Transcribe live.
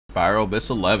Spiral Abyss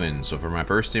 11. So for my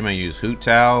first team I use Hu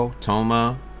Tao,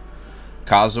 Thoma,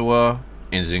 Kazuha,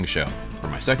 and Xingqiu. For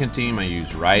my second team I use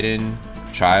Raiden,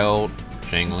 Child,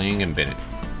 Xiangling, and Bennett.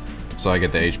 So I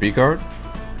get the HP card.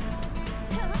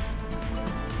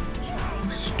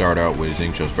 Start out with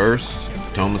Xingqiu's Burst,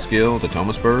 Thoma skill, the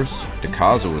Thoma's Burst, the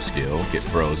Kazuha skill, get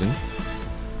frozen.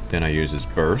 Then I use his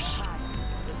Burst.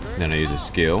 Then I use his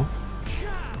skill.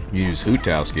 Use Hu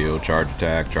Tao skill, charge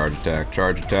attack, charge attack,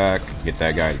 charge attack. Get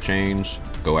that guy to change.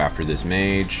 Go after this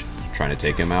mage. Trying to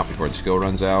take him out before the skill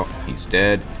runs out. He's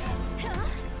dead.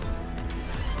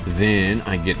 Then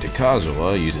I get to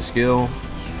Kazuha, use his skill.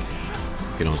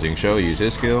 Get on Xingqiu, use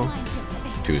his skill.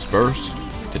 To his burst.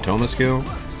 To Thoma's skill.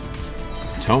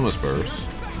 Thoma's burst.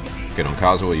 Get on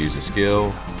Kazuha, use his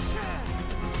skill.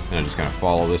 And I just kind of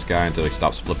follow this guy until he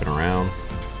stops flipping around.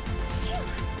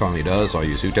 Finally does, so I'll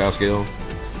use Hu Tao skill.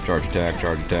 Charge attack,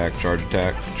 charge attack, charge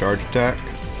attack, charge attack.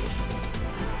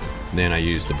 Then I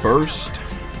use the burst.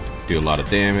 Do a lot of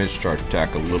damage, charge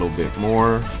attack a little bit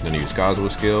more. Then I use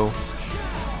Kazuha's skill.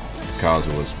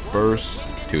 Kazuha's burst.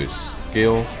 To his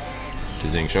skill. To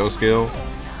Xingqiu's skill.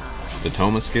 To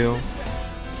Thoma's skill.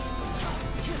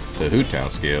 To Hu Tao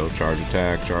skill. Charge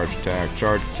attack, charge attack,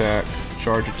 charge attack,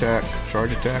 charge attack,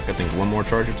 charge attack. I think one more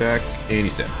charge attack. And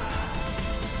he's dead.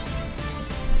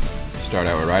 Start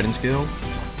out with Raiden skill.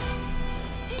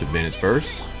 To Bennett's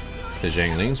burst. To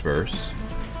Xiangling's burst.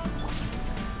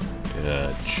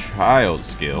 To Child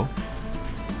skill.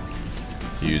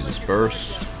 Use his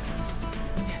burst.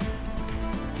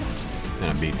 Then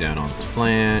I beat down on this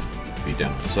plant. Beat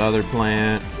down on this other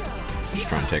plant. Just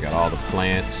trying to take out all the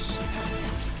plants.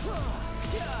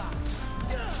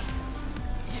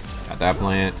 Got that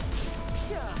plant.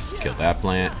 Killed that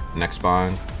plant. Next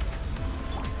spawn.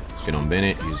 Get on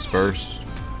Bennett. Use his burst.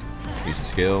 Use his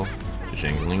skill. To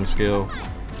Xiangling's skill.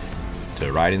 To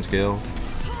Raiden's skill.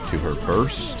 To her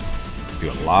burst.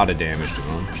 Do a lot of damage to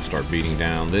him. Just start beating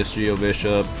down this Geo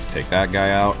Bishop. Take that guy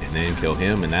out. And then kill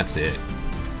him. And that's it.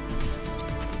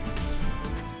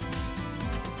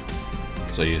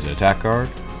 So use an attack card.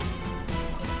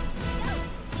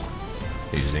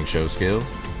 Use Xingqiu's skill.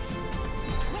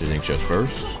 To Xingqiu's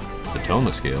burst. The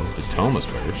Thoma skill. To Thoma's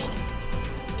burst.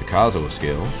 To Kazuha's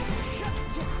skill.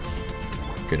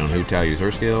 Get on Hu Tao, use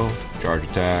her skill. Charge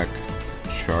attack.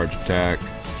 Charge attack.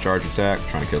 Charge attack.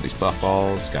 Trying to kill these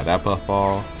puffballs. Got that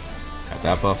puffball. Got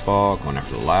that puffball. Going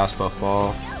after the last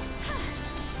puffball.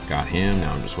 Got him.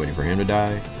 Now I'm just waiting for him to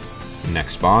die.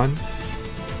 Next spawn.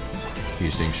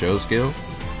 Use Xingqiu's skill.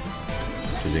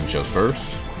 To Xingqiu's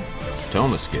burst. To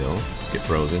Thoma's skill. Get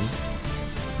frozen.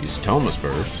 Use Thoma's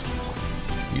burst.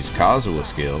 Use Kazuha's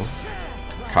skill.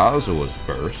 Kazuha's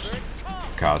burst.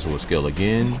 Kazuha's skill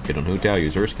again. Get on Hu Tao,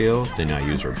 use her skill. Then I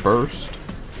use her burst.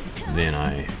 Then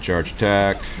I charge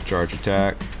attack. Charge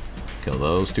attack. Kill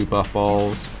those two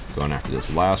puffballs. Going after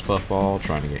this last puffball.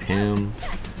 Trying to get him.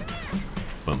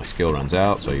 But my skill runs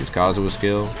out, so I use Kazuha's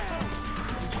skill.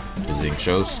 To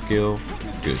Xingqiu's skill.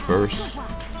 To his burst.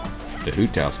 To Hu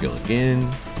Tao skill again.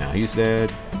 Now he's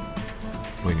dead.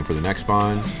 Waiting for the next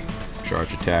spawn.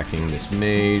 Charge attacking this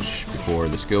mage before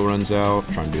the skill runs out.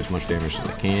 Trying to do as much damage as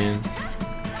I can.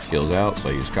 Skill's out, so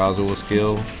I use Kazuha's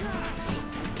skill.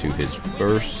 To his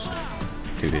burst.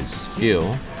 To his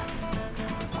skill.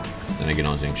 Then I get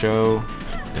on Xingqiu.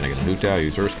 Then I get on Hu Tao,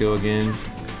 use her skill again.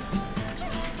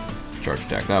 Charge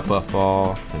attack that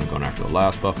puffball. Then I'm going after the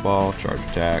last puffball. Charge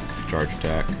attack, charge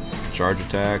attack, charge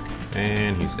attack,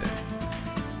 and he's dead.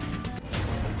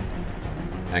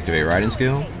 Activate Raiden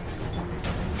skill.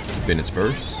 To Bennett's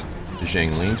burst. To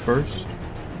Xiangling's burst.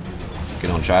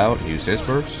 Get on Child, use his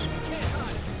burst.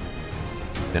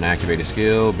 Then activate his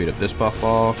skill, beat up this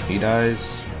puffball, he dies.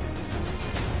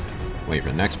 Wait for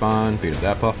the next spawn, beat up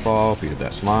that puffball, beat up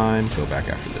that slime, go back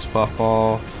after this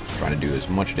puffball. Trying to do as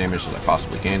much damage as I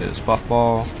possibly can to this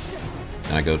puffball.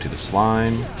 Then I go to the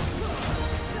slime.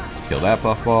 Kill that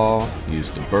puffball.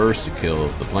 Use the burst to kill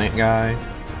the plant guy.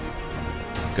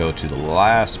 Go to the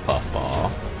last puffball.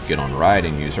 Get on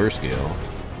Raiden, use her skill.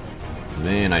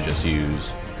 Then I just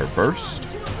use her burst.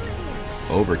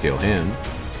 Overkill him.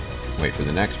 Wait for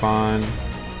the next spawn.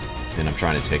 Then I'm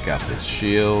trying to take out this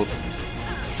shield.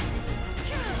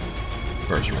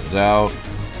 Burst runs out.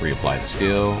 Reapply the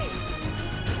skill.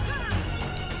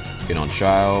 Get on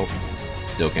Child.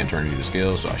 Still can't turn into the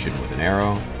skill, so I shoot him with an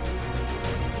arrow.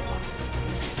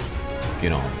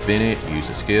 Get on Bennett, use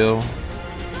the skill.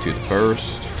 To the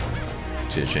burst.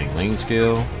 To Xiangling's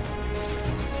skill.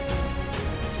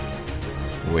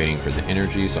 Waiting for the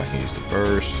energy so I can use the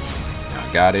burst. Now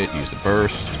I got it, use the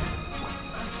burst.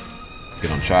 Get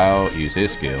on Child, use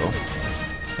his skill.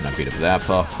 Then I beat up that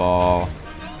puffball.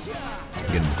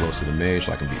 Get him close to the mage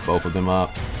so I can beat both of them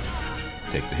up.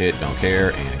 Take the hit, don't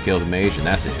care, and kill the mage, and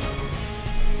that's it.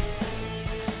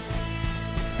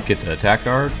 Get the attack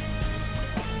guard.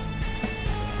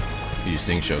 Use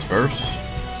Sing Show's burst.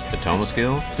 The Thoma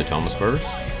skill, the Thoma's burst.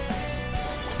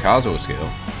 The Kazuha skill.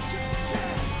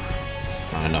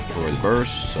 Not enough for the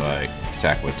burst, so I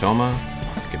attack with Thoma.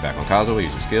 Get back on Kazuha,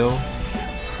 use the skill.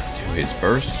 To his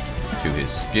burst, to his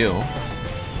skill.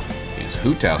 Use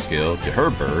Hu Tao skill to her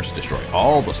burst, destroy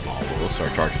all the small wolves.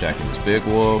 Start charge attacking this big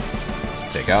wolf.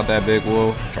 Take out that big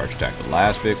wolf, charge attack the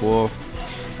last big wolf.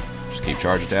 Just keep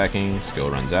charge attacking, skill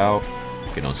runs out.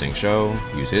 Get on Sing Show,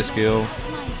 use his skill.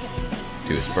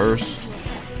 To his burst.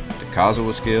 The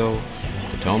Kazuha skill.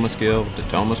 The Thoma skill, the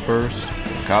Thoma's burst.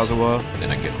 The Kazuha,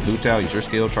 then I get Hu Tao, use her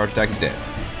skill, charge attack is dead.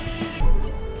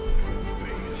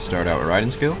 Start out with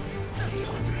Raiden skill.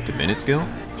 To Bennett skill.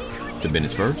 To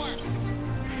Bennett's burst.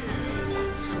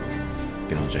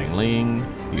 Get on Zhangling,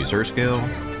 use her skill.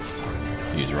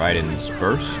 Use Raiden's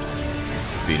burst.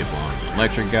 Beat up on the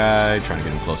electric guy, trying to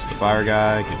get him close to the fire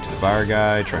guy. Get to the fire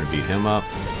guy, trying to beat him up.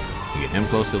 Get him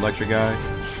close to the electric guy.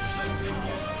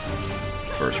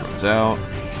 Burst runs out.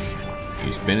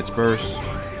 Use Bennett's burst.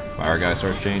 Fire guy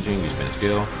starts changing, use Bennett's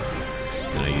skill.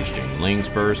 Then I use Ling's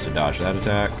burst to dodge that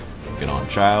attack. Get on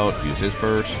Child, use his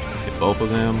burst. Hit both of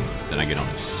them. Then I get on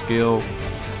his skill.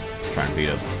 Trying to beat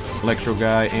up Electro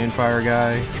guy and fire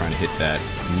guy, trying to hit that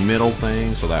middle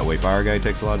thing so that way fire guy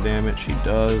takes a lot of damage. He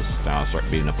does. Now I'll start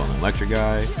beating up on the electric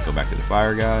guy, go back to the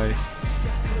fire guy,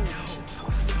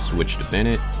 switch to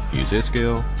Bennett, use his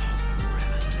skill,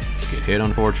 get hit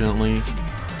unfortunately,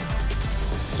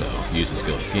 so use the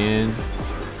skill again.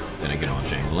 Then I get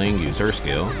on Ling, use her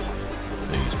skill,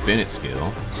 then use Bennett's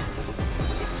skill,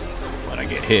 but I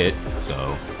get hit,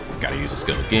 so gotta use the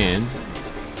skill again.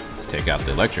 Take out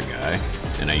the electric guy,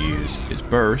 then I use his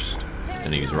burst,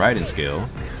 then I use Raiden's skill,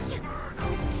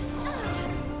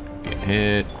 get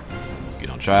hit, get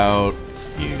on Child,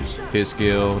 use his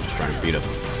skill, just trying to beat up the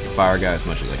fire guy as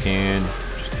much as I can,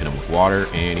 just hit him with water,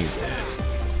 and he's dead.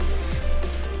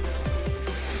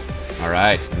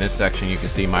 Alright, in this section you can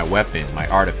see my weapon, my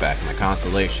artifact, my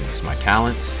constellations, my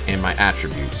talents, and my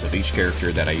attributes of each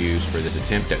character that I use for this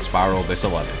attempt at Spiral Abyss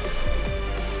 11.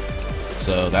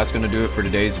 So that's going to do it for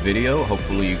today's video.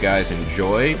 Hopefully you guys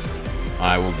enjoyed.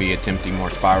 I will be attempting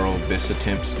more Spiral Abyss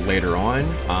attempts later on.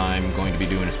 I'm going to be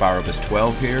doing a Spiral Abyss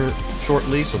 12 here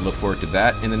shortly, so look forward to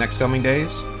that in the next coming days.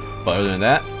 But other than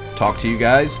that, talk to you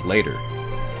guys later.